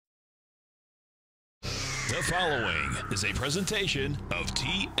The following is a presentation of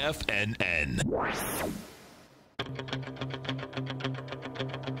TFNN.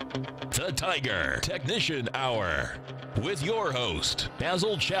 The Tiger Technician Hour with your host,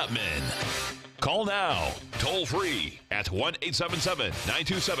 Basil Chapman. Call now, toll free at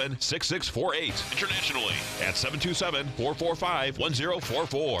 1-877-927-6648. Internationally at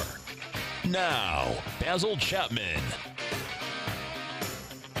 727-445-1044. Now, Basil Chapman.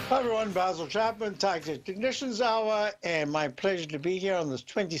 Hi everyone, Basil Chapman, Tiger Technicians Hour, and my pleasure to be here on this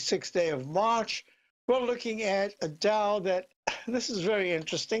 26th day of March. We're looking at a Dow that, this is very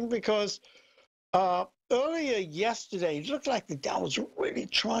interesting because earlier yesterday, it looked like the Dow was really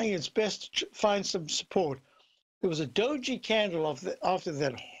trying its best to find some support. There was a doji candle after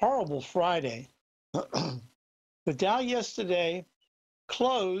that horrible Friday. The Dow yesterday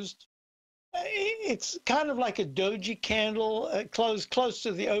closed. It's kind of like a doji candle, closed close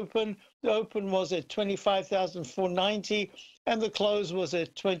to the open. The open was at 25,490, and the close was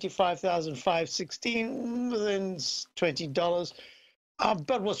at 25,516, within $20.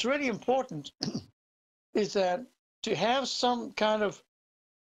 But what's really important is that to have some kind of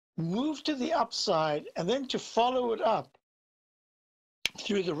move to the upside and then to follow it up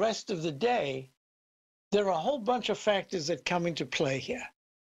through the rest of the day, there are a whole bunch of factors that come into play here.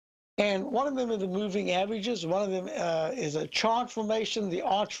 And one of them are the moving averages. One of them is a chart formation, the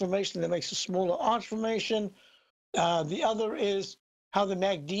arch formation that makes a smaller arch formation. The other is how the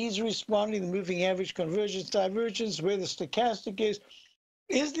MACD is responding, the moving average, convergence, divergence, where the stochastic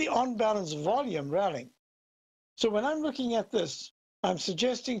is the on-balance volume rallying. So when I'm looking at this, I'm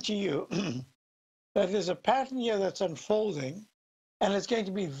suggesting to you that there's a pattern here that's unfolding, and it's going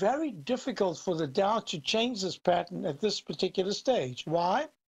to be very difficult for the Dow to change this pattern at this particular stage. Why?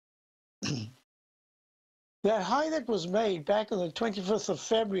 That high that was made back on the 25th of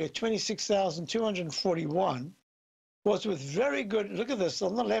February at 26,241 was with very good, look at this,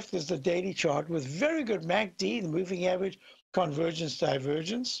 on the left is the daily chart, with very good MACD, the moving average, convergence,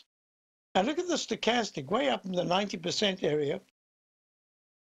 divergence. And look at the stochastic, way up in the 90% area.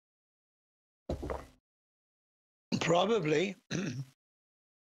 Probably, let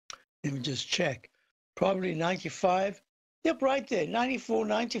me just check, probably 95. Yep, right there, 94,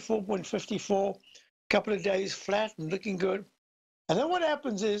 94.54, couple of days flat and looking good. And then what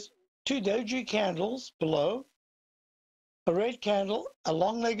happens is two doji candles below, a red candle, a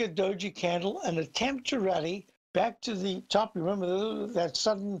long-legged doji candle, an attempt to rally back to the top. Remember that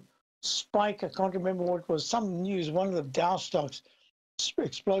sudden spike? I can't remember what it was. Some news, one of the Dow stocks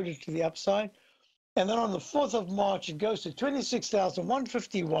exploded to the upside. And then on the 4th of March, it goes to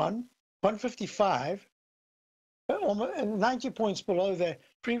 26,151, 155, 90 points below the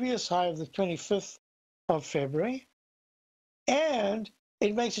previous high of the 25th of February. And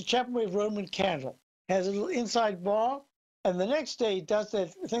it makes a Chapman wave Roman candle, has a little inside bar. And the next day, it does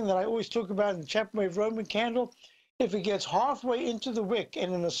that thing that I always talk about in the Chapman wave Roman candle. If it gets halfway into the wick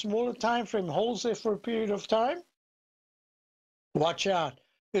and in a smaller time frame holds there for a period of time, watch out.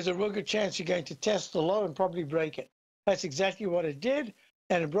 There's a real good chance you're going to test the low and probably break it. That's exactly what it did.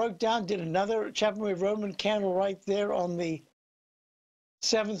 And it broke down, did another Chapman wave Roman candle right there on the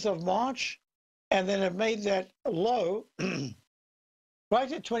 7th of March. And then it made that low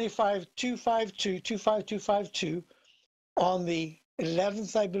right at 25,252, 25252 on the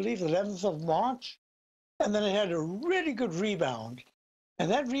 11th, I believe, 11th of March. And then it had a really good rebound.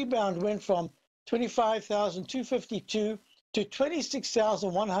 And that rebound went from 25,252 to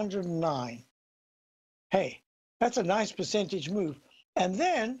 26,109. Hey, that's a nice percentage move. And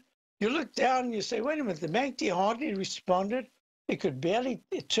then you look down and you say, wait a minute, the MACD hardly responded. It could barely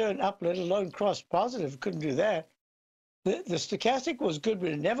turn up, let alone cross positive. It couldn't do that. The stochastic was good, but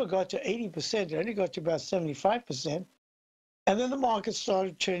it never got to 80%. It only got to about 75%. And then the market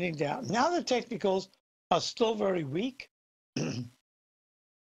started turning down. Now the technicals are still very weak.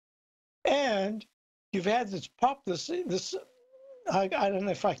 And you've had this pop, I don't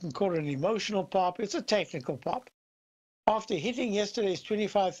know if I can call it an emotional pop. It's a technical pop. After hitting yesterday's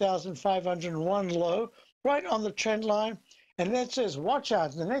 25,501 low, right on the trend line, and that says, watch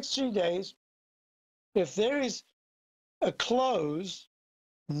out, in the next 3 days, if there is a close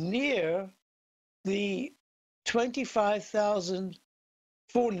near the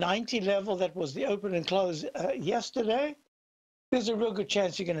 25,490 level that was the open and close yesterday, there's a real good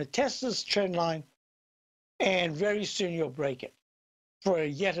chance you're going to test this trend line, and very soon you'll break it for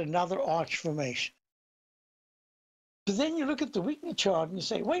yet another arch formation. But then you look at the weekly chart and you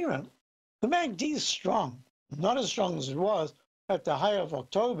say, wait a minute, the MACD is strong. Not as strong as it was at the high of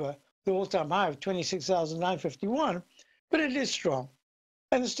October, the all-time high of 26,951, but it is strong.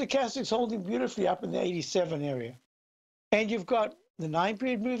 And the stochastic's holding beautifully up in the 87 area. And you've got the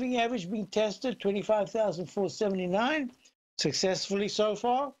 9-period moving average being tested, 25,479, successfully so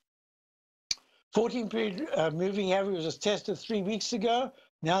far. 14-period moving average was tested 3 weeks ago.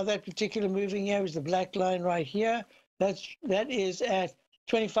 Now that particular moving average, the black line right here, that is at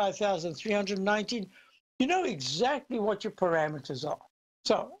 25,319. You know exactly what your parameters are.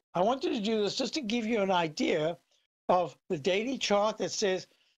 So I wanted to do this just to give you an idea of the daily chart that says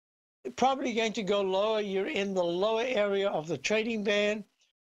probably going to go lower. You're in the lower area of the trading band.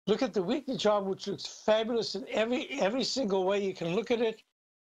 Look at the weekly chart, which looks fabulous in every single way you can look at it.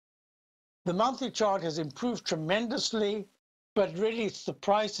 The monthly chart has improved tremendously, but really it's the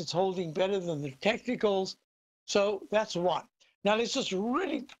price that's holding better than the technicals. So that's one. Now let's just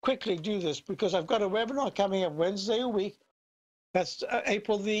really quickly do this because I've got a webinar coming up Wednesday a week. That's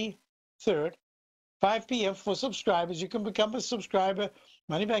April the 3rd, 5 p.m. for subscribers. You can become a subscriber,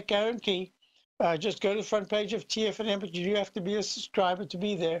 money back guarantee. Just go to the front page of TFNN, but you do have to be a subscriber to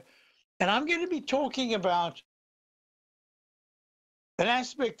be there. And I'm going to be talking about an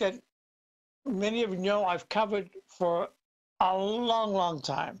aspect that many of you know I've covered for a long, long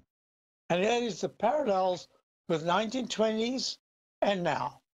time. And that is the parallels with 1920s and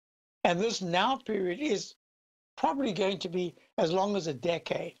now. And this now period is probably going to be as long as a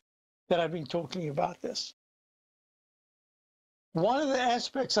decade that I've been talking about this. One of the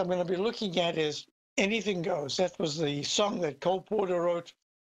aspects I'm going to be looking at is anything goes. That was the song that Cole Porter wrote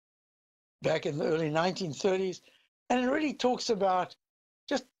back in the early 1930s. And it really talks about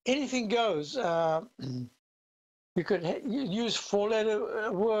just anything goes. You could use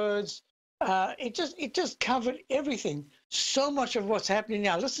 4-letter words. It just covered everything. So much of what's happening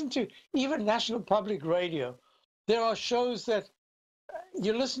now. Listen to even National Public Radio. There are shows that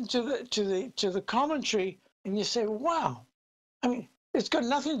you listen to the commentary and you say, wow. I mean, it's got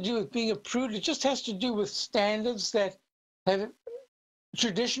nothing to do with being a prude. It just has to do with standards that have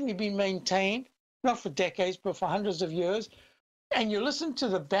traditionally been maintained, not for decades, but for hundreds of years. And you listen to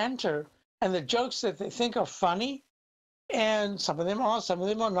the banter and the jokes that they think are funny, and some of them are, some of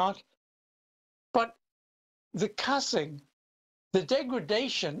them are not. But the cussing, the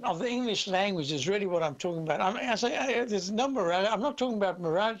degradation of the English language is really what I'm talking about. There's no morality. I'm not talking about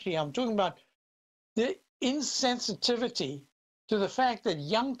morality. I'm talking about the insensitivity to the fact that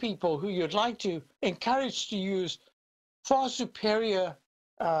young people who you'd like to encourage to use far superior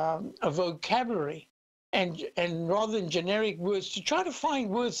vocabulary and rather than generic words, to try to find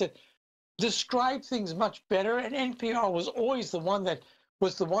words that describe things much better. And NPR was always the one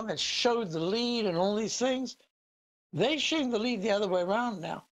that showed the lead and all these things. They're showing the lead the other way around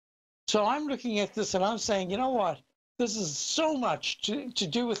now. So I'm looking at this and I'm saying, you know what? This is so much to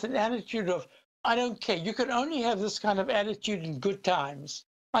do with an attitude of, I don't care. You can only have this kind of attitude in good times.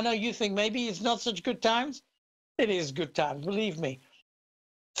 I know you think maybe it's not such good times. It is good times, believe me.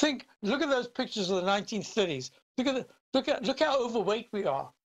 Look at those pictures of the 1930s. Look how overweight we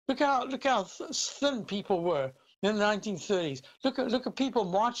are. Look how thin people were in the 1930s. Look at people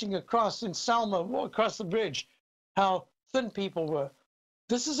marching across in Selma, across the bridge, how thin people were.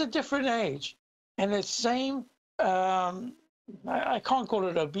 This is a different age. And the same, I can't call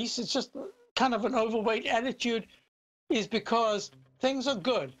it obese, it's just kind of an overweight attitude, is because things are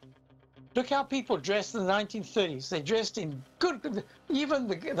good. Look how people dressed in the 1930s. They dressed in good, even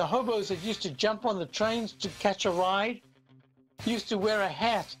the hobos that used to jump on the trains to catch a ride used to wear a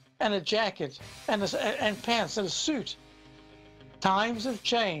hat and a jacket and pants and a suit. Times have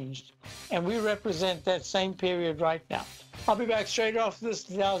changed, and we represent that same period right now. I'll be back straight off this.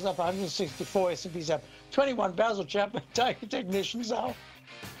 The Dow's up 164, S&P's up 21. Basil Chapman, Tiger Technicians out.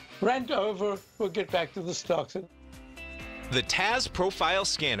 Rant over. We'll get back to the stocks. The TAS Profile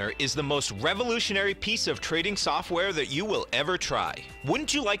Scanner is the most revolutionary piece of trading software that you will ever try.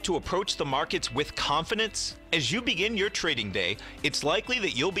 Wouldn't you like to approach the markets with confidence? As you begin your trading day, it's likely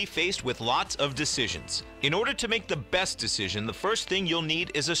that you'll be faced with lots of decisions. In order to make the best decision, the first thing you'll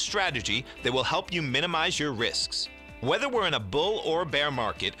need is a strategy that will help you minimize your risks. Whether we're in a bull or bear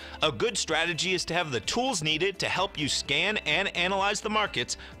market, a good strategy is to have the tools needed to help you scan and analyze the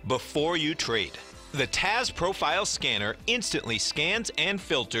markets before you trade. The TAS Profile Scanner instantly scans and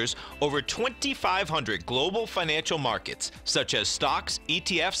filters over 2,500 global financial markets, such as stocks,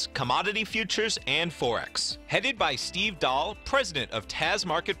 ETFs, commodity futures, and Forex. Headed by Steve Dahl, president of TAS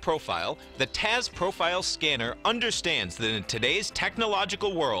Market Profile, the TAS Profile Scanner understands that in today's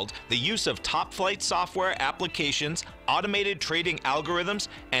technological world, the use of top-flight software applications, automated trading algorithms,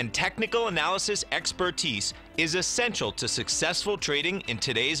 and technical analysis expertise is essential to successful trading in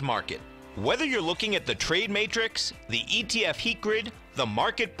today's market. Whether you're looking at the trade matrix, the ETF heat grid, the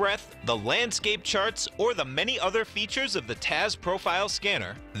market breadth, the landscape charts, or the many other features of the TAS Profile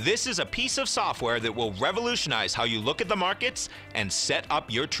Scanner, this is a piece of software that will revolutionize how you look at the markets and set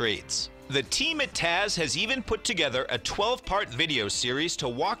up your trades. The team at TAS has even put together a 12-part video series to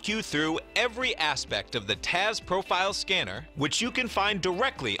walk you through every aspect of the TAS Profile Scanner, which you can find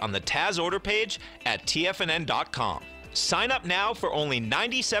directly on the TAS order page at TFNN.com. Sign up now for only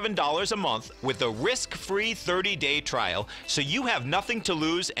 $97 a month with a risk-free 30-day trial, so you have nothing to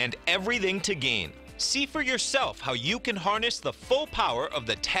lose and everything to gain. See for yourself how you can harness the full power of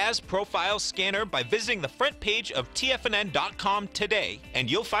the TAS Profile Scanner by visiting the front page of TFNN.com today, and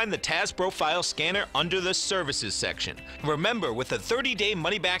you'll find the TAS Profile Scanner under the Services section. Remember, with a 30-day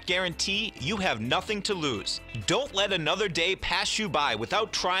money-back guarantee, you have nothing to lose. Don't let another day pass you by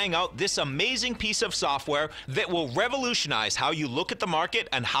without trying out this amazing piece of software that will revolutionize how you look at the market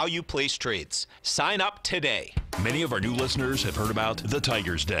and how you place trades. Sign up today. Many of our new listeners have heard about the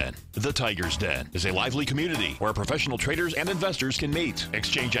Tiger's Den. The Tiger's Den is a lively community where professional traders and investors can meet,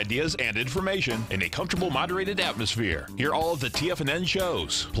 exchange ideas and information in a comfortable, moderated atmosphere. Hear all of the TFNN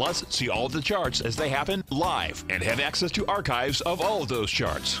shows, plus see all of the charts as they happen live and have access to archives of all of those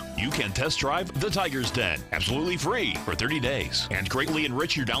charts. You can test drive the Tiger's Den absolutely free for 30 days and greatly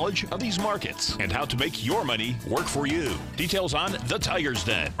enrich your knowledge of these markets and how to make your money work for you. Details on the Tiger's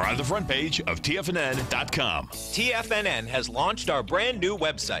Den are on the front page of TFNN.com. TFNN has launched our brand new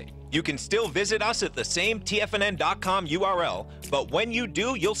website. You can still visit us at the same TFNN.com URL, but when you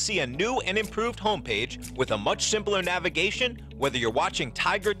do, you'll see a new and improved homepage with a much simpler navigation, whether you're watching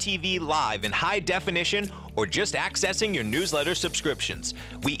Tiger TV live in high definition or just accessing your newsletter subscriptions.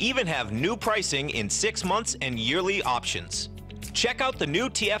 We even have new pricing in 6 months and yearly options. Check out the new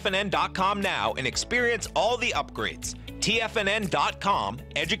TFNN.com now and experience all the upgrades. TFNN.com,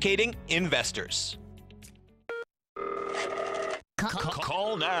 educating investors.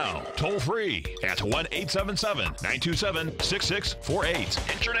 Call now, toll free at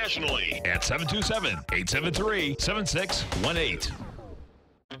 1-877-927-6648. Internationally at 727-873-7618.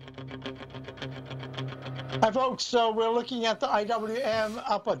 Hi, folks. So we're looking at the IWM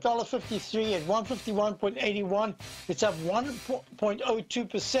up $1.53 at 151.81. It's up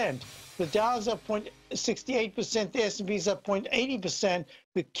 1.02%. The Dow's up 0.68%. The S&P's up 0.80%.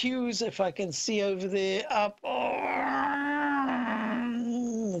 The Q's, if I can see over there, up.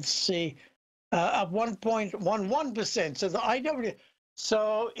 Let's see, up 1.11%. So the IWM,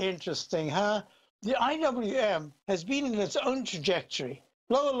 so interesting, huh? The IWM has been in its own trajectory,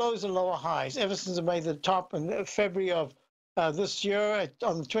 lower lows and lower highs, ever since it made the top in February of this year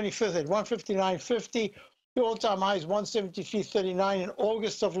on the 25th at 159.50. The all-time high is 173.39 in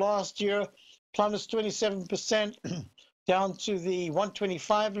August of last year, plummets 27% down to the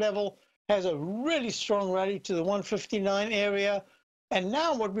 125 level, has a really strong rally to the 159 area. And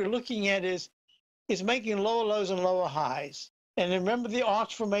now what we're looking at is making lower lows and lower highs. And remember the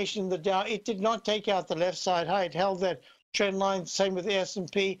arch formation in the Dow, it did not take out the left side high. It held that trend line, same with the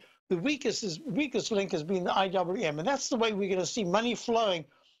S&P. The weakest link has been the IWM. And that's the way we're going to see money flowing.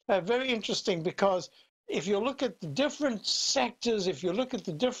 Very interesting, because if you look at the different sectors, if you look at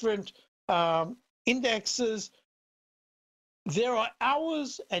the different indexes, there are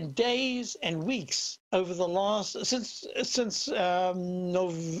hours and days and weeks over the last since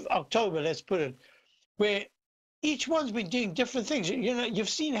October, let's put it, where each one's been doing different things. You know, you've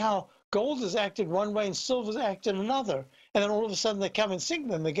seen how gold has acted one way and silver's acted another, and then all of a sudden they come in sync,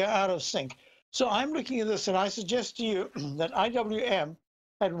 then they go out of sync. So I'm looking at this, and I suggest to you that IWM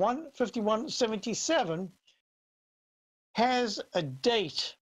at 151.77 has a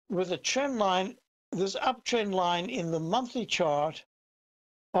date with a trend line, this uptrend line in the monthly chart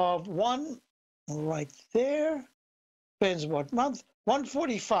of one right there, depends what month,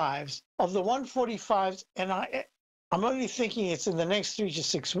 145s, of the 145s, and I'm only thinking it's in the next 3 to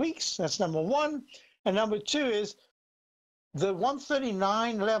 6 weeks. That's number one. And number two is the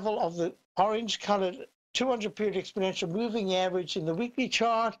 139 level of the orange colored 200 period exponential moving average in the weekly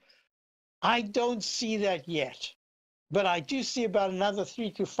chart. I don't see that yet, but I do see about another 3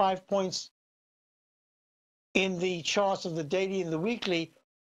 to 5 points in the charts of the daily and the weekly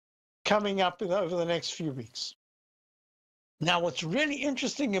coming up over the next few weeks. Now, what's really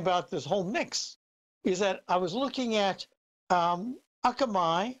interesting about this whole mix is that I was looking at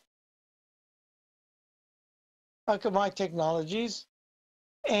Akamai Technologies,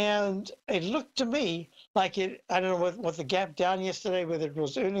 and it looked to me like it, I don't know what the gap down yesterday, whether it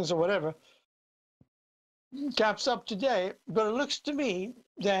was earnings or whatever, gaps up today, but it looks to me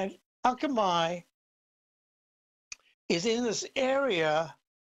that Akamai is in this area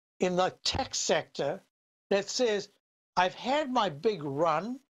in the tech sector that says I've had my big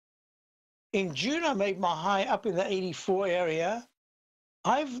run. In June, I made my high up in the 84 area.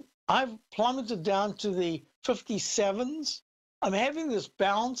 I've plummeted down to the 57s. I'm having this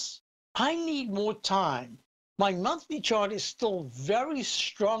bounce. I need more time. My monthly chart is still very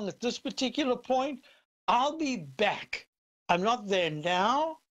strong at this particular point. I'll be back. I'm not there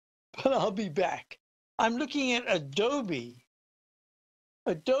now, but I'll be back. I'm looking at Adobe.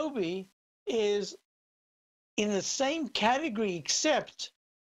 Adobe is in the same category, except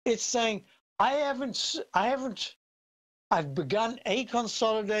it's saying I've begun a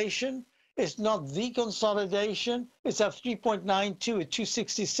consolidation. It's not the consolidation. It's up 3.92 at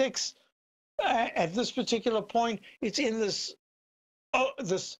 266. At this particular point, it's in this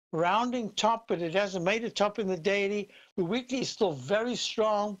rounding top, but it hasn't made a top in the daily. The weekly is still very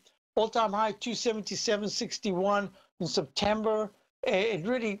strong. All-time high 277.61 in September. It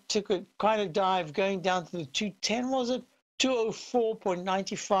really took quite a dive going down to the 210, was it?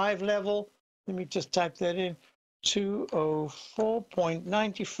 204.95 level. Let me just type that in.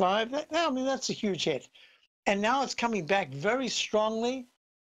 204.95. I mean, that's a huge hit. And now it's coming back very strongly.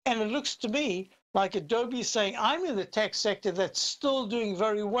 And it looks to me like Adobe is saying, I'm in the tech sector that's still doing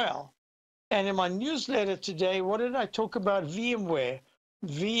very well. And in my newsletter today, what did I talk about? VMware.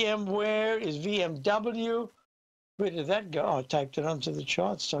 VMware is VMW. Where did that go? Oh, I typed it onto the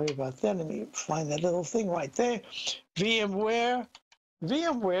chart. Sorry about that. Let me find that little thing right there. VMware.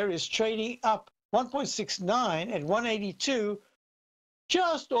 VMware is trading up 1.69 at 182,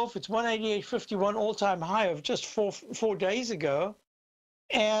 just off its 188.51 all-time high of just four days ago.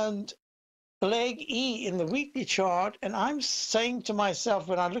 And leg E in the weekly chart. And I'm saying to myself,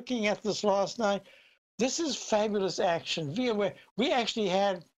 when I'm looking at this last night, this is fabulous action. VMware, we actually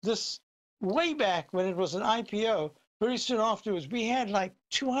had this way back when it was an IPO. Very soon afterwards, we had like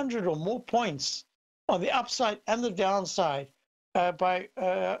 200 or more points on the upside and the downside by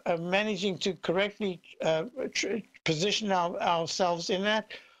managing to correctly position ourselves in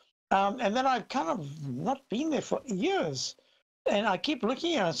that. And then I've kind of not been there for years. And I keep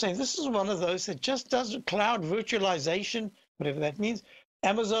looking at it and saying, this is one of those that just does cloud virtualization, whatever that means.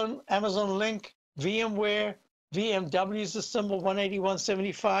 Amazon Link, VMware, VMW is the symbol,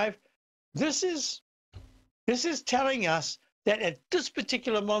 181.75. This is telling us that at this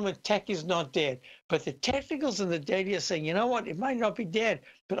particular moment, tech is not dead. But the technicals and the data are saying, you know what, it might not be dead,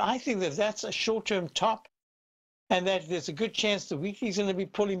 but I think that that's a short-term top, and that there's a good chance the weekly is going to be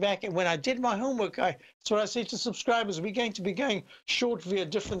pulling back. And when I did my homework, that's what I say to subscribers, we're going to be going short via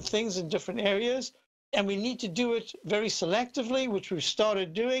different things in different areas, and we need to do it very selectively, which we've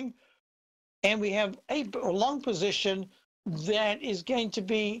started doing. And we have a long position that is going to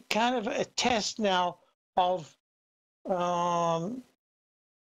be kind of a test now of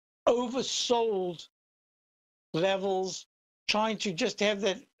oversold levels, trying to just have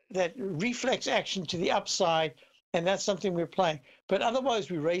that reflex action to the upside. And that's something we're playing. But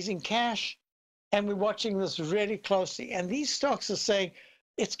otherwise, we're raising cash and we're watching this really closely. And these stocks are saying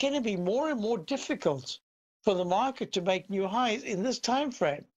it's going to be more and more difficult for the market to make new highs in this time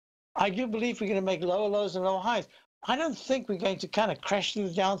frame. I do believe we're going to make lower lows and lower highs. I don't think we're going to kind of crash to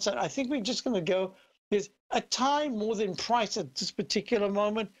the downside. I think we're just going to go, there's a time more than price at this particular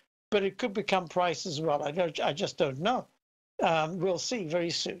moment, but it could become price as well. I just don't know. We'll see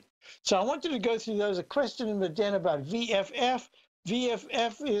very soon. So I wanted to go through those. A question in the den about VFF.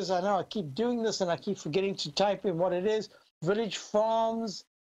 VFF is, I know I keep doing this and I keep forgetting to type in what it is. Village Farms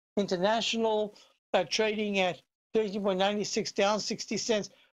International, trading at 13.96, down 60 cents.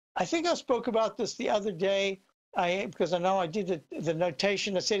 I think I spoke about this the other day, because I know I did the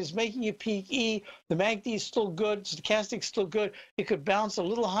notation. I said it's making a peak E. The MACD is still good. Stochastic's still good. It could bounce a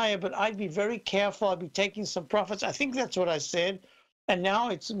little higher, but I'd be very careful. I'd be taking some profits. I think that's what I said. And now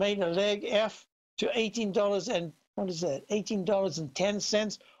it's made a leg F to $18 and what is that?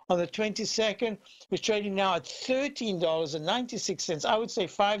 $18.10 on the 22nd. It's trading now at $13.96. I would say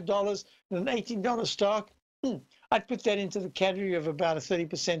 $5 in an $18 stock. I'd put that into the category of about a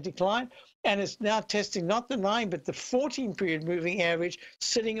 30% decline. And it's now testing not the 9, but the 14-period moving average,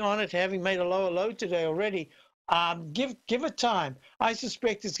 sitting on it, having made a lower low today already. Give it time. I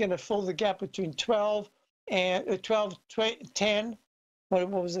suspect it's going to fill the gap between 12 and 12.10. What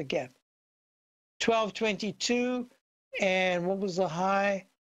was the gap? 12.22, and what was the high?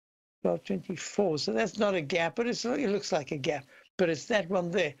 12.24. So that's not a gap, but it looks like a gap. But it's that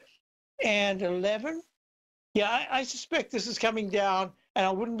one there. And 11. Yeah, I suspect this is coming down, and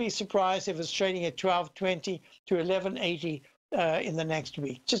I wouldn't be surprised if it's trading at 12.20 to 11.80 in the next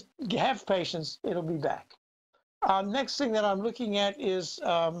week. Just have patience; it'll be back. Next thing that I'm looking at is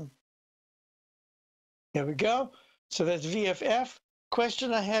here we go. So that's VFF.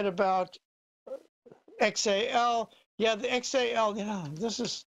 Question I had about XAL. Yeah, the XAL,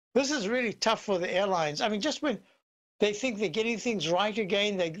 this is really tough for the airlines. I mean, just when they think they're getting things right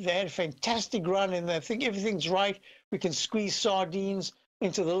again, they had a fantastic run and they think everything's right, we can squeeze sardines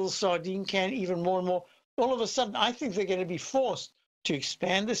into the little sardine can even more and more. All of a sudden, I think they're going to be forced to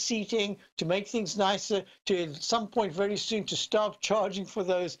expand the seating, to make things nicer, to at some point very soon to stop charging for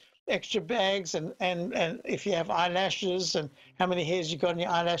those extra bags and if you have eyelashes and how many hairs you got in your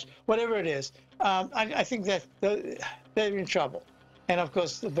eyelash, whatever it is. I think that they're in trouble. And of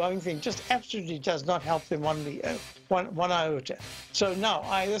course, the Boeing thing just absolutely does not help them one iota. So no,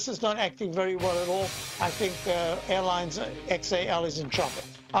 this is not acting very well at all. I think airlines, XAL is in trouble.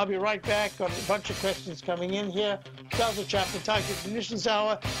 I'll be right back. Got a bunch of questions coming in here. Basil Chapman, Tiger Conditions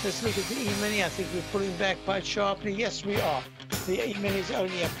Hour. Let's look at the E-mini. I think we're pulling back quite sharply. Yes, we are. The E-mini is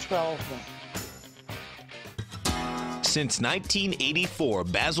only up 12 now. Since 1984,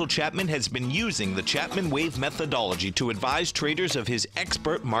 Basil Chapman has been using the Chapman Wave methodology to advise traders of his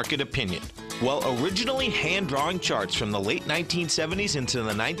expert market opinion. While originally hand-drawing charts from the late 1970s into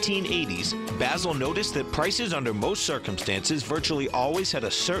the 1980s, Basil noticed that prices under most circumstances virtually always had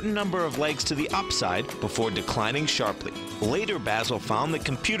a certain number of legs to the upside before declining sharply. Later, Basil found that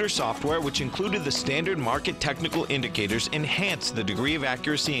computer software, which included the standard market technical indicators, enhanced the degree of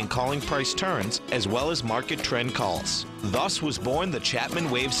accuracy in calling price turns, as well as market trend calls. Thus was born the Chapman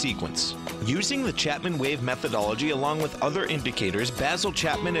Wave sequence. Using the Chapman Wave methodology along with other indicators, Basil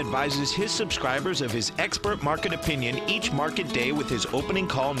Chapman advises his subscribers of his expert market opinion each market day with his opening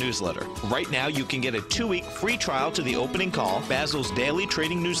call newsletter. Right now, you can get a 2-week free trial to the opening call, Basil's daily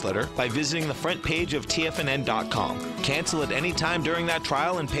trading newsletter, by visiting the front page of TFNN.com. Cancel at any time during that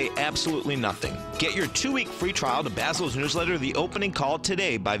trial and pay absolutely nothing. Get your 2-week free trial to Basil's newsletter, The Opening Call,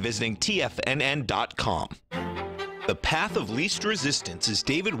 today by visiting TFNN.com. The Path of Least Resistance is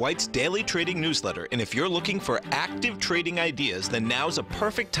David White's daily trading newsletter, and if you're looking for active trading ideas, then now's a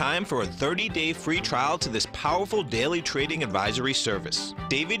perfect time for a 30-day free trial to this powerful daily trading advisory service.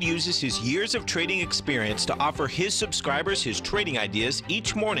 David uses his years of trading experience to offer his subscribers his trading ideas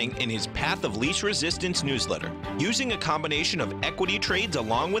each morning in his Path of Least Resistance newsletter. Using a combination of equity trades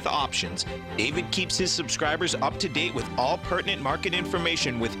along with options, David keeps his subscribers up to date with all pertinent market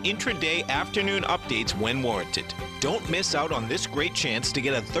information with intraday afternoon updates when warranted. Don't miss out on this great chance to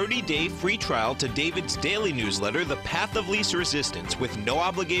get a 30-day free trial to David's daily newsletter, The Path of Least Resistance, with no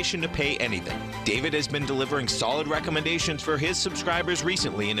obligation to pay anything. David has been delivering solid recommendations for his subscribers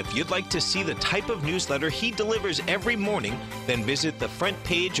recently, and if you'd like to see the type of newsletter he delivers every morning, then visit the front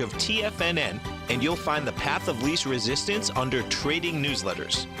page of TFNN and you'll find the Path of Least Resistance under Trading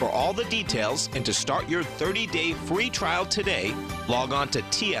Newsletters. For all the details and to start your 30-day free trial today, log on to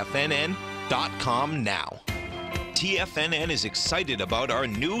TFNN.com now. TFNN is excited about our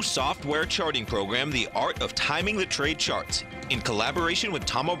new software charting program, The Art of Timing the Trade Charts. In collaboration with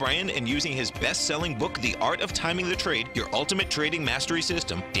Tom O'Brien and using his best-selling book, The Art of Timing the Trade, Your Ultimate Trading Mastery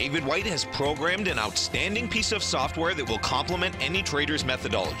System, David White has programmed an outstanding piece of software that will complement any trader's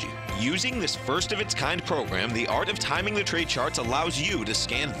methodology. Using this first-of-its-kind program, The Art of Timing the Trade Charts allows you to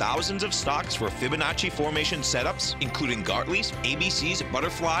scan thousands of stocks for Fibonacci formation setups, including Gartley's, ABC's,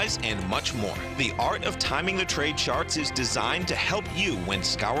 butterflies, and much more. The Art of Timing the Trade Charts is designed to help you when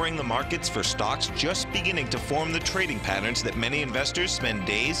scouring the markets for stocks just beginning to form the trading patterns that many investors spend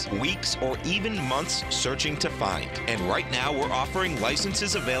days, weeks, or even months searching to find. And right now, we're offering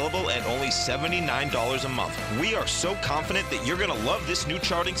licenses available at only $79 a month. We are so confident that you're going to love this new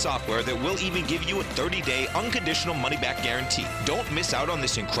charting software that will even give you a 30-day unconditional money-back guarantee. Don't miss out on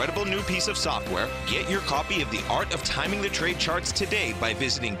this incredible new piece of software. Get your copy of The Art of Timing the Trade Charts today by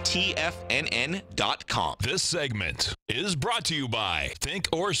visiting TFNN.com. This segment is brought to you by Think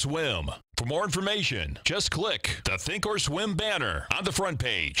or Swim. For more information, just click the Think or Swim banner on the front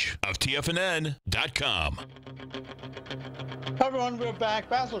page of TFNN.com. Hi everyone, we're back.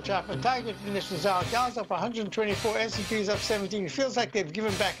 Basil Chapman, Tiger Conditions out. Dow's up 124, S&P's up 17. It feels like they've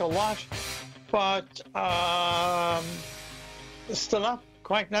given back a lot, but still up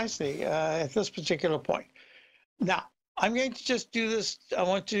quite nicely at this particular point. Now, I'm going to just do this. I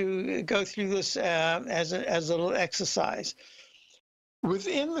want to go through this as a little exercise.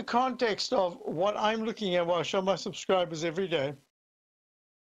 Within the context of what I'm looking at, what I show my subscribers every day,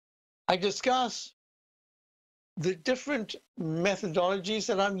 I discuss the different methodologies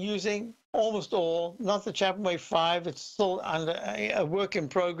that I'm using, almost all, not the Chapman Wave 5, it's still under a work in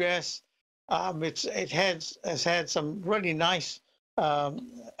progress. It has had some really nice,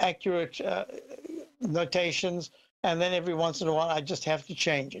 accurate notations, and then every once in a while I just have to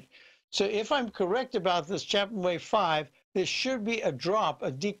change it. So if I'm correct about this Chapman Wave 5, there should be a drop,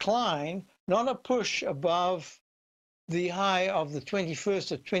 a decline, not a push above the high of the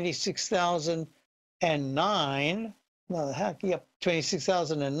 21st of 26,009. No, heck, yep,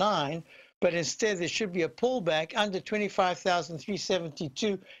 26,009. But instead, there should be a pullback under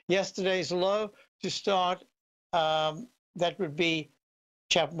 25,372, yesterday's low to start. That would be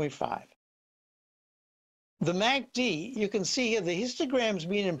Chapman Wave 5. The MACD, you can see here, the histogram's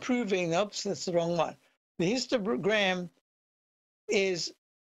been improving. Oops, that's the wrong one. The histogram is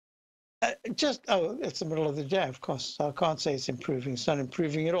it's the middle of the day, of course. So I can't say it's improving. It's not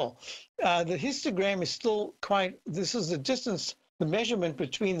improving at all. The histogram is still quite, this is the distance, the measurement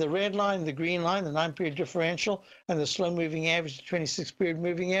between the red line, the green line, the 9-period differential, and the slow-moving average, the 26-period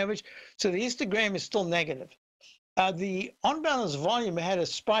moving average. So the histogram is still negative. The on-balance volume had a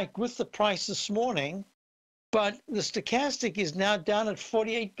spike with the price this morning, but the stochastic is now down at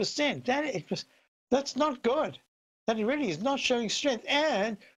 48%. That's not good. That really is not showing strength.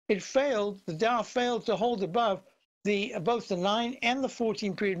 And it failed, the Dow failed to hold above both the 9 and the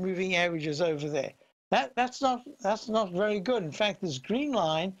 14-period moving averages over there. That's not very good. In fact, this green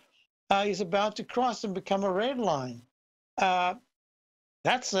line is about to cross and become a red line. That's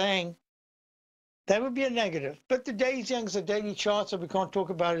saying that would be a negative. But the day's young's a daily chart, so we can't talk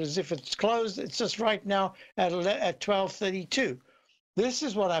about it as if it's closed. It's just right now at 12:32. This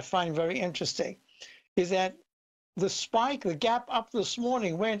is what I find very interesting, is that the spike, the gap up this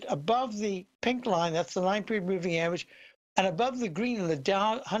morning went above the pink line, that's the 9-period moving average, and above the green in the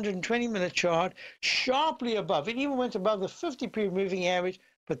Dow 120-minute chart, sharply above. It even went above the 50-period moving average,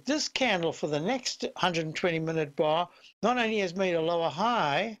 but this candle for the next 120-minute bar not only has made a lower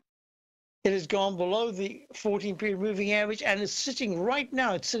high, it has gone below the 14-period moving average and is sitting right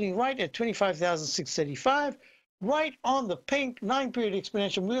now, it's sitting right at 25,635, right on the pink 9-period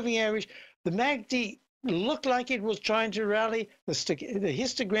exponential moving average. The MACD looked like it was trying to rally. The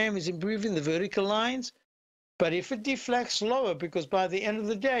histogram is improving the vertical lines. But if it deflects lower, because by the end of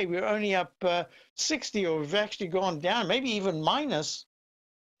the day, we're only up 60, or we've actually gone down, maybe even minus,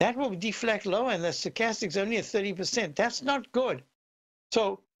 that will deflect lower, and the stochastic's only at 30%. That's not good.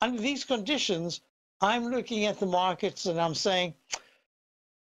 So under these conditions, I'm looking at the markets and I'm saying,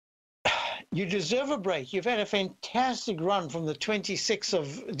 you deserve a break. You've had a fantastic run from the 26th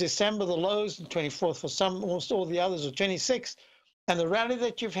of December, the lows, and 24th for some, almost all the others are 26th. And the rally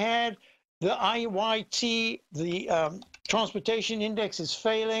that you've had, the IYT, the transportation index is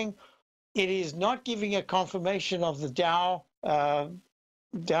failing. It is not giving a confirmation of the Dow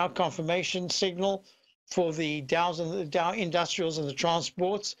confirmation signal for the Dows and the Dow industrials and the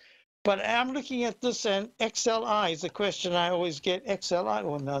transports. But I'm looking at this, and XLI is the question I always get. XLI?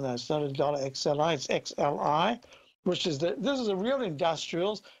 Oh, no, it's not a dollar XLI, it's XLI, which is this is a real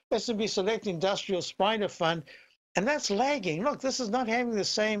industrials, S&P Select Industrial Spider Fund, and that's lagging. Look, this is not having the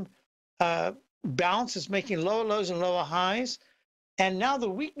same bounce. It's making lower lows and lower highs. And now the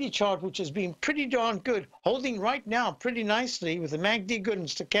weekly chart, which has been pretty darn good, holding right now pretty nicely with the MACD good and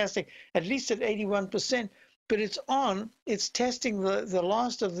stochastic at least at 81%. But it's testing the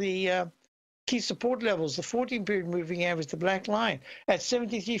last of the key support levels, the 14-period moving average, the black line. At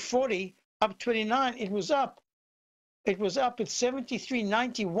 73.40, up 29, it was up. It was up at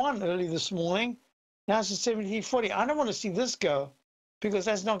 73.91 early this morning. Now it's at 73.40. I don't want to see this go, because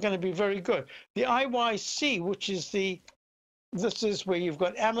that's not going to be very good. The IYC, which is this is where you've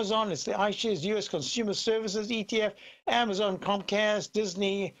got Amazon, it's the iShares US Consumer Services ETF, Amazon, Comcast,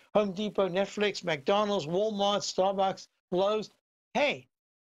 Disney, Home Depot, Netflix, McDonald's, Walmart, Starbucks, Lowe's. Hey,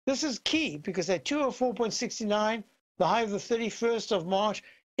 this is key, because at 204.69, the high of the 31st of March,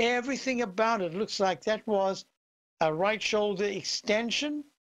 everything about it looks like that was a right shoulder extension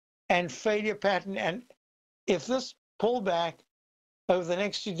and failure pattern. And if this pullback over the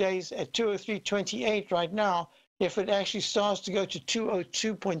next 2 days at 203.28 right now, if it actually starts to go to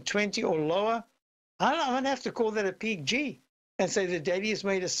 202.20 or lower, I'm going to have to call that a peak G and say the daily has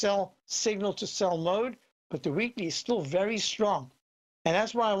made a sell signal to sell mode, but the weekly is still very strong. And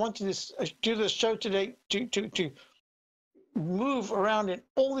that's why I want to do this show today to move around in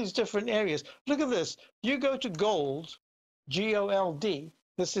all these different areas. Look at this. You go to gold, GOLD.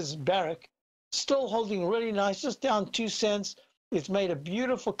 This is Barrick, still holding really nice, just down 2 cents. It's made a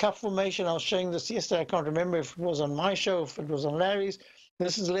beautiful cup formation. I was showing this yesterday. I can't remember if it was on my show, if it was on Larry's.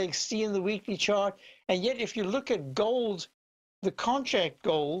 This is leg C in the weekly chart. And yet, if you look at gold, the contract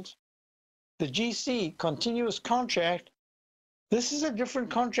gold, the GC, continuous contract, this is a different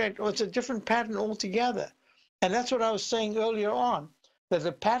contract, or it's a different pattern altogether. And that's what I was saying earlier on, that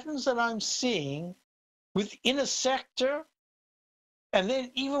the patterns that I'm seeing within a sector And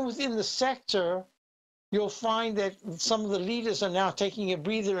then even within the sector, you'll find that some of the leaders are now taking a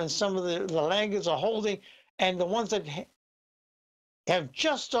breather and some of the laggards are holding. And the ones that have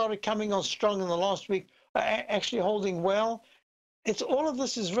just started coming on strong in the last week are actually holding well. It's all of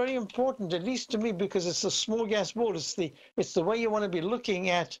this is very important, at least to me, because it's the small gas board. It's the way you want to be looking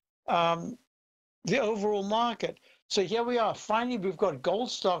at the overall market. So here we are. Finally, we've got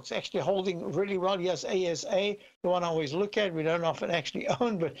gold stocks actually holding really well. Yes, ASA, the one I always look at. We don't often actually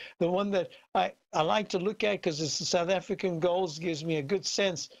own, but the one that I like to look at because it's the South African golds, gives me a good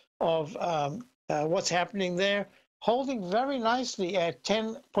sense of what's happening there. Holding very nicely at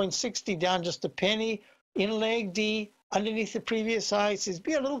 10.60, down just a penny. In leg D, underneath the previous high. It says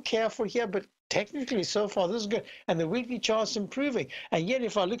be a little careful here, but technically so far this is good. And the weekly chart's improving. And yet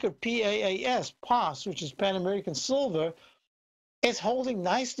if I look at PAS, which is Pan American Silver, it's holding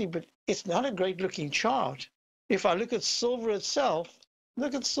nicely, but it's not a great looking chart. If I look at silver itself,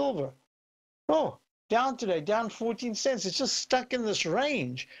 look at silver. Oh, down today, down 14 cents. It's just stuck in this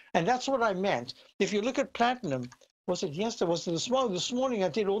range. And that's what I meant. If you look at platinum, was it yesterday? Was it this morning? This morning I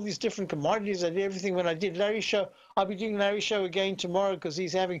did all these different commodities. I did everything. When I did Larry's show, I'll be doing Larry's show again tomorrow because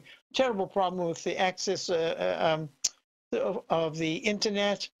he's having a terrible problem with the access of the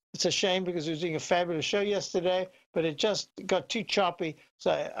internet. It's a shame because he was doing a fabulous show yesterday, but it just got too choppy.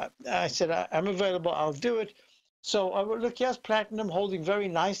 So I said, I'm available. I'll do it. So I will look, here's platinum holding very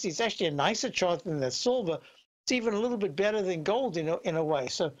nicely. It's actually a nicer chart than the silver. It's even a little bit better than gold in a way.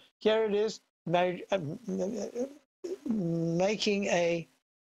 So here it is, making a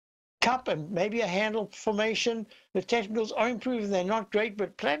cup and maybe a handle formation. The technicals are improving. They're not great,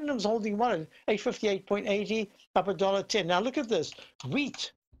 but platinum's holding well at 858.80, up $1.10. Now look at this.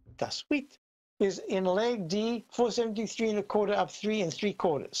 Wheat, that's wheat, is in leg D, 473.25, up 3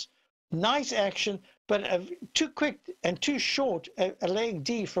 3/4. Nice action, but too quick and too short a leg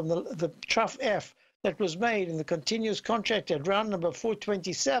D from the trough F that was made in the continuous contract at round number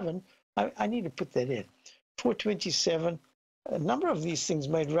 427. I need to put that in. 427. A number of these things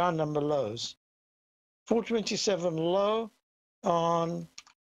made round number lows. 427 low on,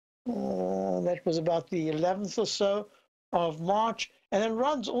 that was about the 11th or so of March, and then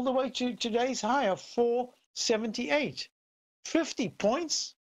runs all the way to today's high of 478. 50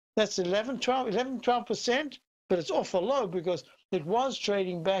 points. That's 12%, but it's off a low because it was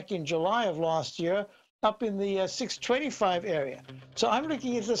trading back in July of last year up in the 625 area. So I'm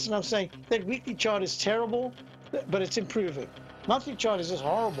looking at this and I'm saying that weekly chart is terrible, but it's improving. Monthly chart is just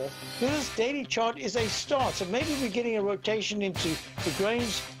horrible. This daily chart is a start. So maybe we're getting a rotation into the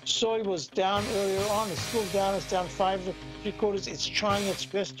grains. Soy was down earlier on. It's still down. It's down 5 3/4. It's trying its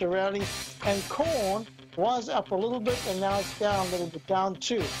best to rally. And corn was up a little bit, and now it's down a little bit, down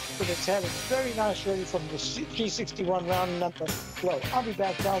 2. But it's had a very nice rally from the 361 round number low. I'll be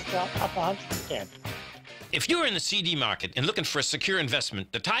back down up 110. If you're in the CD market and looking for a secure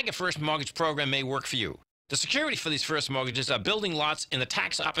investment, the Tiger First Mortgage Program may work for you. The security for these first mortgages are building lots in the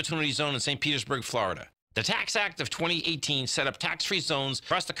tax opportunity zone in St. Petersburg, Florida. The Tax Act of 2018 set up tax-free zones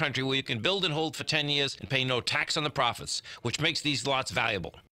across the country where you can build and hold for 10 years and pay no tax on the profits, which makes these lots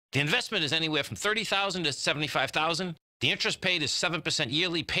valuable. The investment is anywhere from $30,000 to $75,000. The interest paid is 7%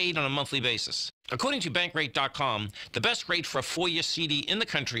 yearly, paid on a monthly basis. According to Bankrate.com, the best rate for a 4-year CD in the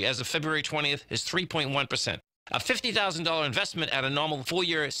country as of February 20th is 3.1%. A $50,000 investment at a normal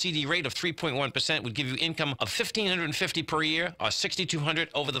 4-year CD rate of 3.1% would give you income of $1,550 per year or $6,200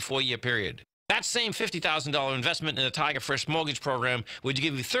 over the 4-year period. That same $50,000 investment in the Tiger First Mortgage Program would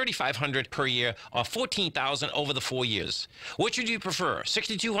give you $3,500 per year or $14,000 over the 4 years. Which would you prefer,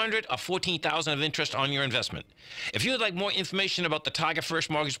 $6,200 or $14,000 of interest on your investment? If you would like more information about the Tiger First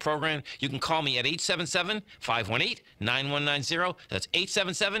Mortgage Program, you can call me at 877-518-9190. That's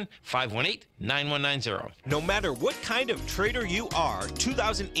 877-518-9190. No matter what kind of trader you are,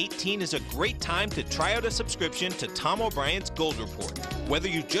 2018 is a great time to try out a subscription to Tom O'Brien's Gold Report. Whether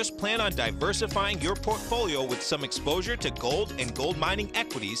you just plan on diversifying your portfolio with some exposure to gold and gold mining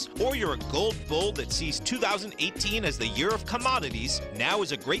equities, or you're a gold bull that sees 2018 as the year of commodities, now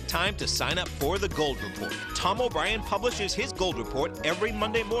is a great time to sign up for the Gold Report. Tom O'Brien publishes his Gold Report every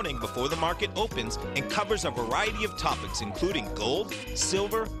Monday morning before the market opens and covers a variety of topics including gold,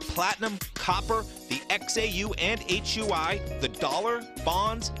 silver, platinum, copper, the XAU and HUI, the dollar,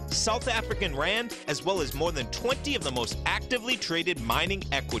 bonds, South African rand, as well as more than 20 of the most actively traded mining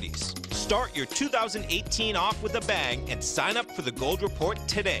equities. Start your 2018 off with a bang and sign up for the Gold Report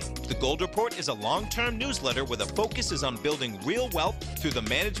today. The Gold Report is a long-term newsletter where the focus is on building real wealth through the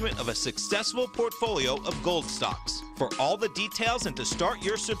management of a successful portfolio of gold stocks. For all the details and to start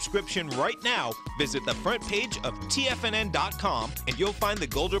your subscription right now, visit the front page of TFNN.com and you'll find the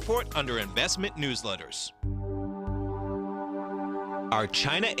Gold Report under Investment Newsletters. Are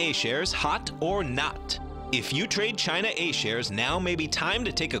China A-shares hot or not? If you trade China A-shares, now may be time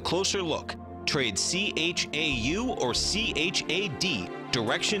to take a closer look. Trade CHAU or CHAD,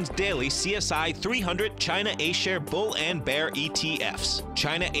 Directions Daily CSI 300 China A-share Bull and Bear ETFs.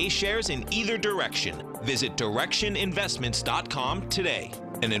 China A-shares in either direction. Visit directioninvestments.com today.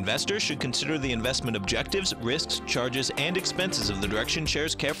 An investor should consider the investment objectives, risks, charges, and expenses of the Direction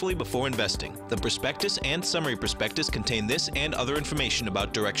shares carefully before investing. The prospectus and summary prospectus contain this and other information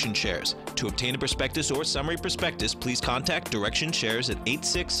about Direction shares. To obtain a prospectus or summary prospectus, please contact Direction shares at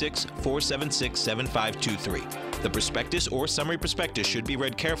 866-476-7523. The prospectus or summary prospectus should be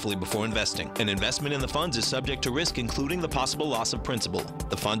read carefully before investing. An investment in the funds is subject to risk, including the possible loss of principal.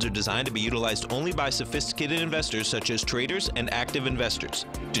 The funds are designed to be utilized only by sophisticated investors such as traders and active investors.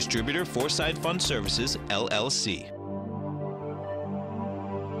 Distributor Foreside Fund Services, LLC.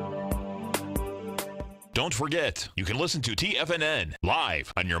 Don't forget, you can listen to TFNN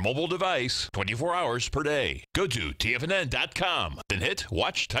live on your mobile device 24 hours per day. Go to TFNN.com, then hit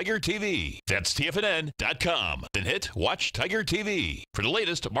Watch Tiger TV. That's TFNN.com, then hit Watch Tiger TV for the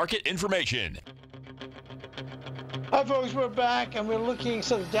latest market information. Hi folks, we're back and we're looking,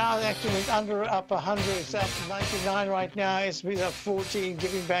 so the Dow actually went under, up 100, it's up 99 right now, S&P's up 14,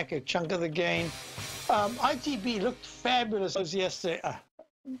 giving back a chunk of the gain. ITB looked fabulous yesterday.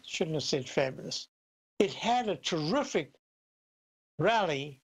 Shouldn't have said fabulous. It had a terrific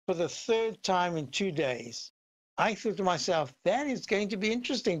rally for the third time in 2 days. I thought to myself, that is going to be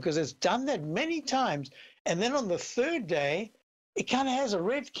interesting because it's done that many times. And then on the third day, it kind of has a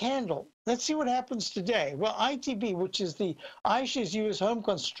red candle. Let's see what happens today. Well, ITB, which is the iShares US Home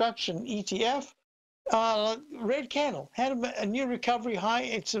Construction ETF, red candle, had a new recovery high.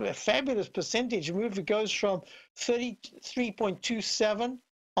 It's a fabulous percentage move. It goes from 33.27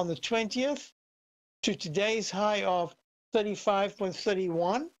 on the 20th to today's high of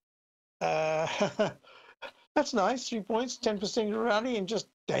 35.31. That's nice, 3 points, 10% rally in just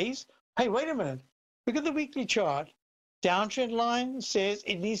days. Hey, wait a minute. Look at the weekly chart. Downtrend line says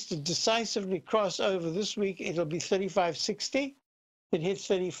it needs to decisively cross over this week. It'll be 35.60. It hit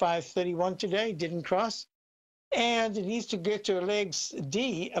 35.31 today, didn't cross. And it needs to get to a legs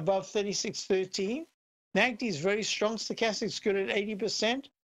D above 36.13. NACD is very strong. Stochastic's good at 80%.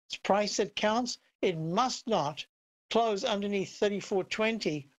 It's price that counts. It must not close underneath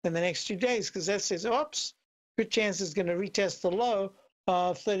 34.20 in the next 2 days because that says, oops, good chance it's going to retest the low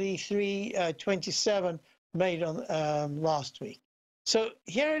of 33.27 made on last week. So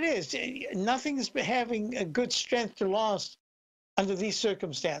here it is. Nothing is having a good strength to last under these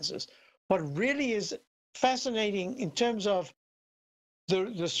circumstances. What really is fascinating in terms of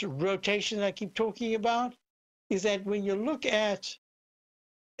this rotation I keep talking about is that when you look at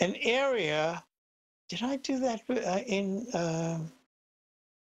an area, did I do that I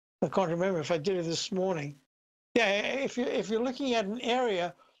can't remember if I did it this morning. Yeah, if you're looking at an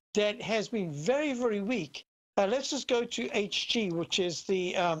area that has been very, very weak. Let's just go to HG, which is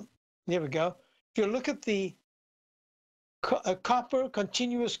the, there we go. If you look at the copper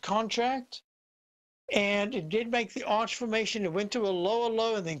continuous contract, and it did make the arch formation. It went to a lower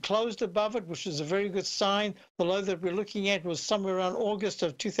low and then closed above it, which is a very good sign. The low that we're looking at was somewhere around August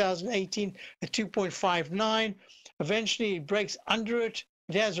of 2018 at 2.59. Eventually, it breaks under it.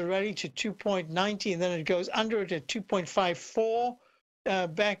 It has a rally to 2.90, and then it goes under it at 2.54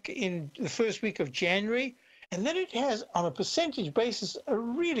 back in the first week of January. And then it has, on a percentage basis, a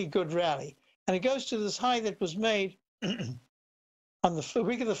really good rally. And it goes to this high that was made on the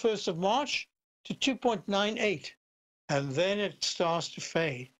week of the 1st of March to 2.98. And then it starts to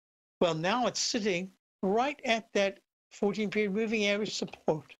fade. Well, now it's sitting right at that 14-period moving average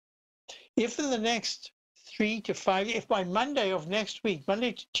support. If in the next 3 to 5, if by Monday of next week,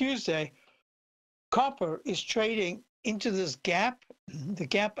 Monday to Tuesday, copper is trading into this gap, the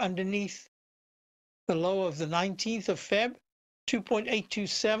gap underneath the low of the 19th of Feb,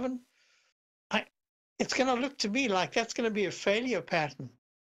 2.827, it's going to look to me like that's going to be a failure pattern.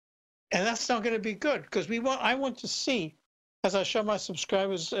 And that's not going to be good because I want to see, as I show my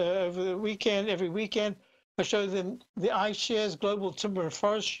subscribers over the weekend, every weekend, I show them the iShares Global Timber and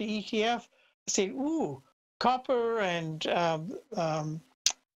Forestry ETF. I say, ooh, copper and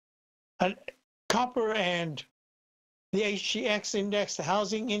the HGX index, the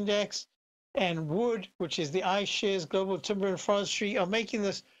housing index, and wood, which is the iShares Global Timber and Forestry, are making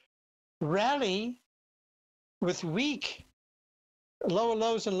this rally with weak lower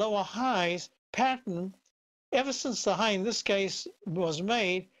lows and lower highs pattern ever since the high in this case was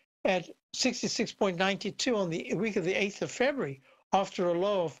made at 66.92 on the week of the 8th of February, after a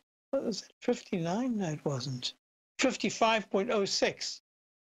low of, what was it, 59? No, it wasn't. 55.06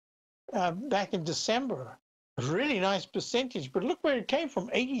 back in December. A really nice percentage, but look where it came from,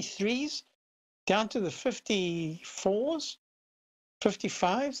 83s down to the 54s,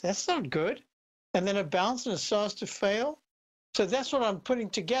 55s. That's not good. And then a bounce and it starts to fail. So that's what I'm putting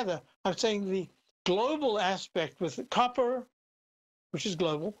together. I'm saying the global aspect with the copper, which is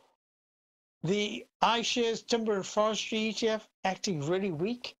global, the iShares Timber and Forestry ETF acting really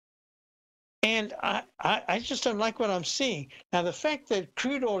weak. And I just don't like what I'm seeing. Now, the fact that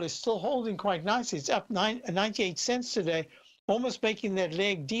crude oil is still holding quite nicely, it's up 98 cents today, almost making that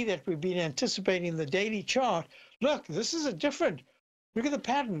leg D that we've been anticipating in the daily chart. Look, this is a different, look at the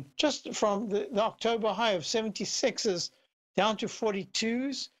pattern, just from the October high of 76s down to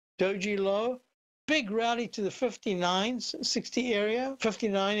 42s, doji low, big rally to the 59s, 60 area,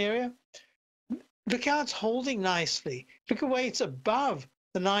 59 area. Look how it's holding nicely. Look at where it's above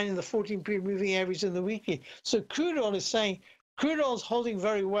the 9 and the 14-period moving average in the weekly. So crude oil is saying crude oil is holding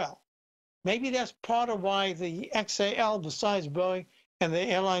very well. Maybe that's part of why the XAL, besides Boeing and the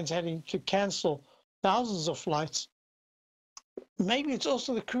airlines having to cancel thousands of flights, maybe it's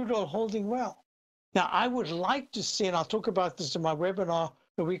also the crude oil holding well. Now, I would like to see, and I'll talk about this in my webinar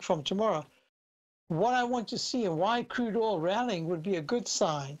a week from tomorrow, what I want to see and why crude oil rallying would be a good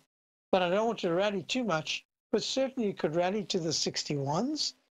sign. But I don't want to rally too much, but certainly you could rally to the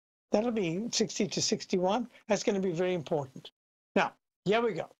 61s. That'll be 60 to 61. That's going to be very important. Now, here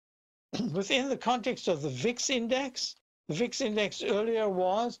we go. Within the context of the VIX index, the VIX index earlier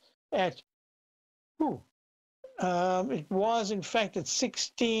was at, it was in fact at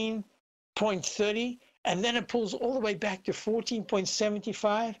 16.30, and then it pulls all the way back to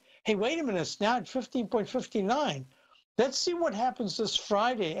 14.75. Hey, wait a minute, it's now at 15.59. Let's see what happens this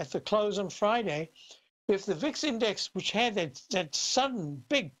Friday at the close on Friday. If the VIX index, which had that sudden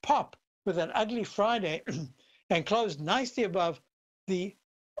big pop with that ugly Friday and closed nicely above the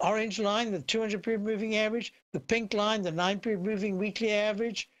orange line, the 200-period moving average, the pink line, the 9-period moving weekly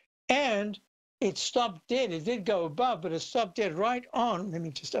average, and it stopped dead. It did go above, but it stopped dead right on. Let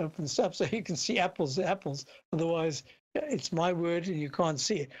me just open this up so you can see apples to apples. Otherwise, it's my word and you can't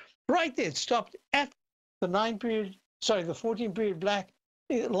see it. Right there, it stopped at the 14-period black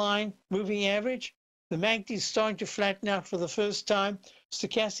line moving average. The MACD is starting to flatten out for the first time.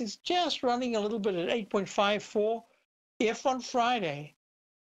 Stochastic's just running a little bit at 8.54. If on Friday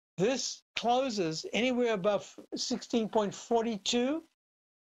this closes anywhere above 16.42,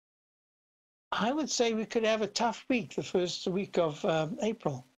 I would say we could have a tough week, the first week of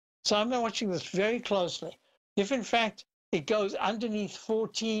April. So I'm watching this very closely. If in fact it goes underneath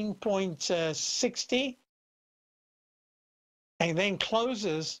 14.60 and then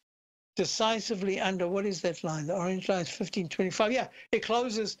closes decisively under, what is that line? The orange line is 15.25. Yeah, it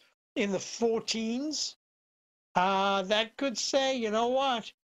closes in the 14s. That could say, you know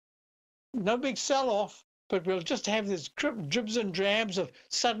what? No big sell-off, but we'll just have this dribs and drabs of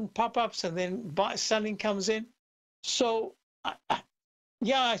sudden pop-ups, and then selling comes in. So,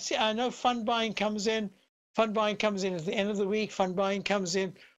 yeah, I know fund buying comes in. Fund buying comes in at the end of the week. Fund buying comes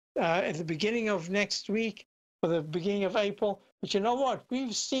in at the beginning of next week or the beginning of April. But you know what?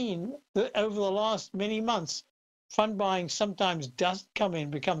 We've seen that over the last many months, fund buying sometimes doesn't come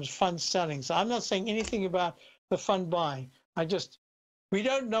in, becomes fund selling. So I'm not saying anything about the fund buying. We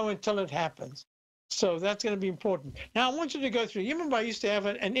don't know until it happens. So that's going to be important. Now, I want you to go through. You remember I used to have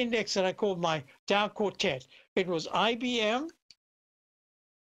an index that I called my Dow Quartet. It was IBM,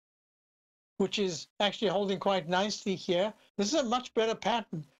 which is actually holding quite nicely here. This is a much better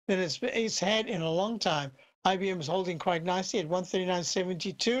pattern than it's had in a long time. IBM is holding quite nicely at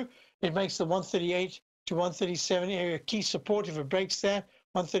 139.72. It makes the 138 to 137 area key support. If it breaks that,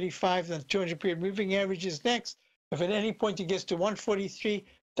 135, then 200-period moving average is next. If at any point it gets to 143,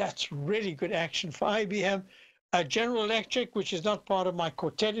 that's really good action for IBM. General Electric, which is not part of my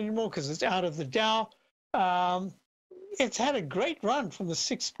quartet anymore because it's out of the Dow, it's had a great run from the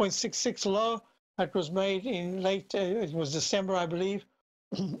 6.66 low that was made in late, it was December, I believe,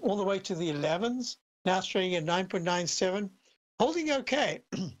 all the way to the 11s. Now it's trading at 9.97, holding okay,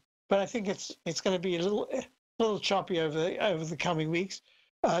 but I think it's going to be a little choppy over the coming weeks.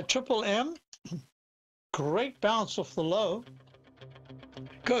 Triple M, great bounce off the low,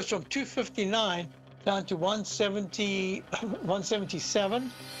 goes from 259 down to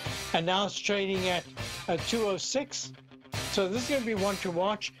 177, and now it's trading at 206. So this is going to be one to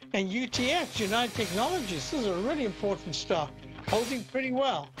watch. And UTX, United Technologies, this is a really important stock, holding pretty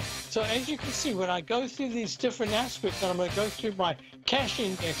well. So as you can see, when I go through these different aspects, and I'm going to go through my cash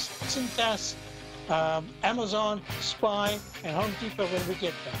index, Cintas, Amazon, SPY, and Home Depot when we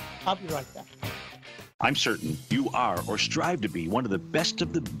get back. I'll be right back. I'm certain you are or strive to be one of the best at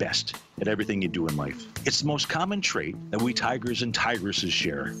everything you do in life. It's the most common trait that we tigers and tigresses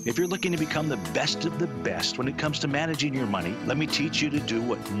share. If you're looking to become the best of the best when it comes to managing your money, let me teach you to do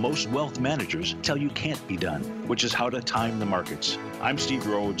what most wealth managers tell you can't be done, which is how to time the markets. I'm Steve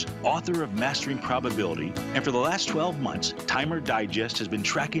Rhodes, author of Mastering Probability, and for the last 12 months, Timer Digest has been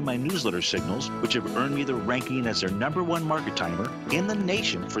tracking my newsletter signals, which have earned me the ranking as their #1 market timer in the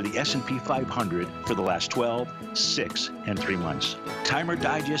nation for the S&P 500 for the last 12, 6, and 3 months. Timer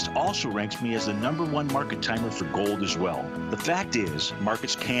Digest also ranks me as the #1 market timer for gold as well. The fact is,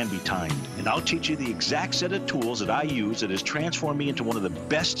 markets can be timed, and I'll teach you the exact set of tools that I use that has transformed me into one of the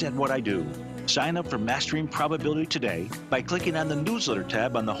best at what I do. Sign up for Mastering Probability today by clicking on the newsletter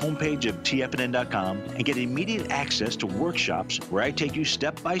tab on the homepage of TFNN.com and get immediate access to workshops where I take you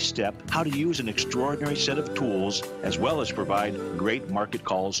step by step how to use an extraordinary set of tools as well as provide great market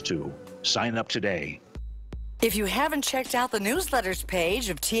calls too. Sign up today. If you haven't checked out the newsletters page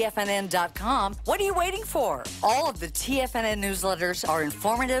of TFNN.com, what are you waiting for? All of the TFNN newsletters are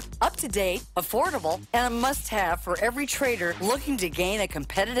informative, up-to-date, affordable, and a must-have for every trader looking to gain a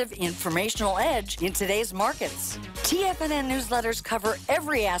competitive informational edge in today's markets. TFNN newsletters cover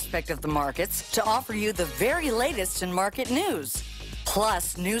every aspect of the markets to offer you the very latest in market news.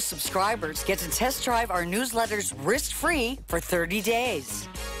 Plus, new subscribers get to test drive our newsletters risk-free for 30 days.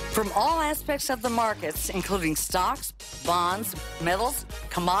 From all aspects of the markets, including stocks, bonds, metals,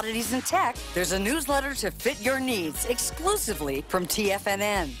 commodities, and tech, there's a newsletter to fit your needs exclusively from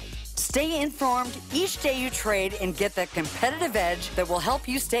TFNN. Stay informed each day you trade and get that competitive edge that will help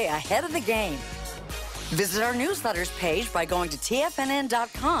you stay ahead of the game. Visit our newsletters page by going to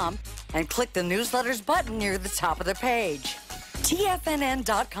TFNN.com and click the newsletters button near the top of the page.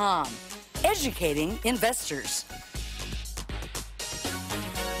 TFNN.com, educating investors.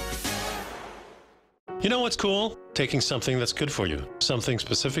 You know what's cool? Taking something that's good for you. Something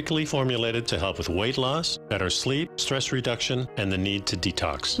specifically formulated to help with weight loss, better sleep, stress reduction, and the need to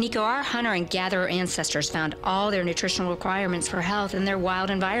detox. Nico, our hunter and gatherer ancestors found all their nutritional requirements for health in their wild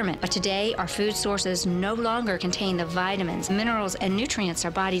environment. But today, our food sources no longer contain the vitamins, minerals, and nutrients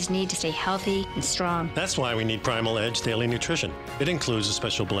our bodies need to stay healthy and strong. That's why we need Primal Edge Daily Nutrition. It includes a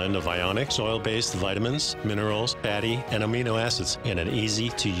special blend of ionic, soil-based vitamins, minerals, fatty, and amino acids in an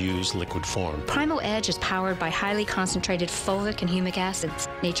easy-to-use liquid form. Primal Edge is powered by highly concentrated fulvic and humic acids,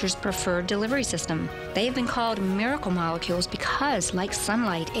 nature's preferred delivery system. They have been called miracle molecules because, like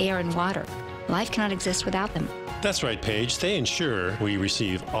sunlight, air, and water, life cannot exist without them. That's right, Paige. They ensure we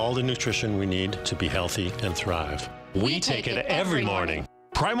receive all the nutrition we need to be healthy and thrive. We take it every morning.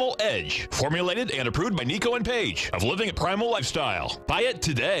 Primal Edge, formulated and approved by Nico and Paige of Living a Primal Lifestyle. Buy it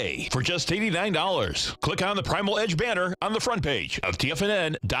today for just $89. Click on the Primal Edge banner on the front page of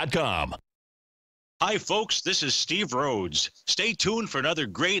TFNN.com. Hi, folks. This is Steve Rhodes. Stay tuned for another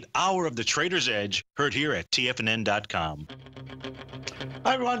great hour of the Trader's Edge, heard here at TFNN.com.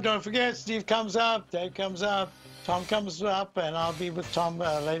 Hi, everyone. Don't forget, Steve comes up, Dave comes up, Tom comes up, and I'll be with Tom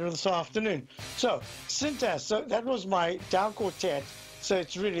later this afternoon. So, Cintas, so that was my Dow Quartet. So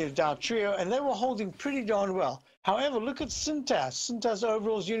it's really a Dow Trio, and they were holding pretty darn well. However, look at Cintas. Cintas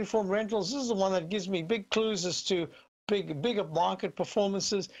Overalls Uniform Rentals. This is the one that gives me big clues as to bigger market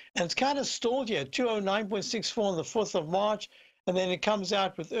performances, and it's kind of stalled here, 209.64 on the 4th of March, and then it comes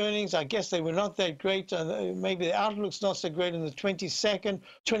out with earnings. I guess they were not that great. Maybe the outlook's not so great in the 22nd,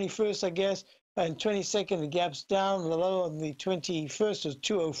 21st, I guess, and 22nd, the gap's down. The low on the 21st was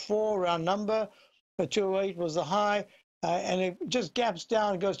 204, round number, but 208 was the high, and it just gaps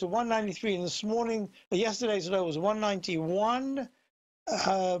down. It goes to 193, and this morning, yesterday's low was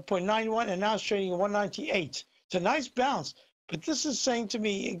 191.91, and now it's trading at 198. It's a nice bounce, but this is saying to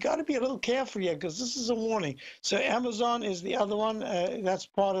me, you got to be a little careful here because this is a warning. So Amazon is the other one. That's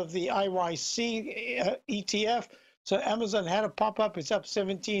part of the IYC ETF. So Amazon had a pop up. It's up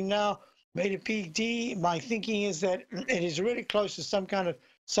 17 now, made a peak D. My thinking is that it is really close to some kind of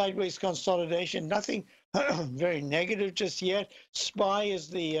sideways consolidation. Nothing very negative just yet. SPY is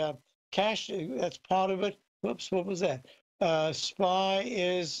the cash. That's part of it. Whoops, what was that? SPY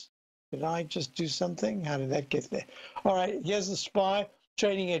is... Did I just do something? How did that get there? All right, here's the SPY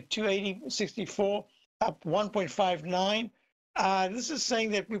trading at 280.64, up 1.59. This is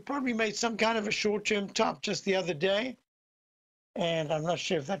saying that we probably made some kind of a short-term top just the other day. And I'm not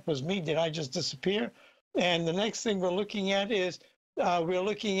sure if that was me. Did I just disappear? And the next thing we're looking at is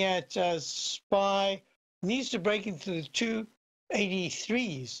SPY needs to break into the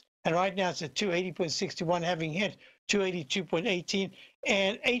 283s. and right now it's at 280.61, having hit 282.18.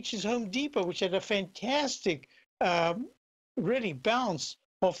 And H is Home Depot, which had a fantastic, really bounce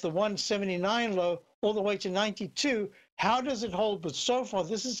off the 179 low all the way to 92. How does it hold? But so far,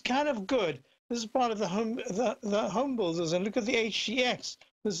 this is kind of good. This is part of the home builders, and look at the HGX.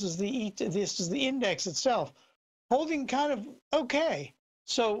 This is the index itself, holding kind of okay.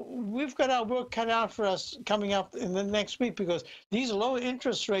 So we've got our work cut out for us coming up in the next week, because these lower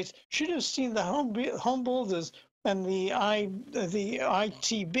interest rates should have seen the home builders and the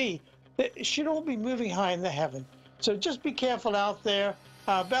ITB. They should all be moving high, and they haven't. So just be careful out there.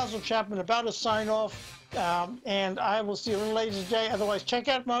 Basil Chapman about to sign off. And I will see you a little later today. Otherwise, check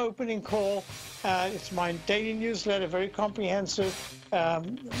out my opening call. It's my daily newsletter, very comprehensive,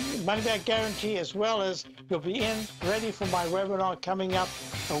 money back guarantee, as well as you'll be ready for my webinar coming up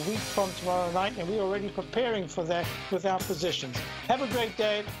a week from tomorrow night, and we're already preparing for that with our positions. Have a great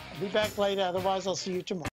day. I'll be back later. Otherwise, I'll see you tomorrow.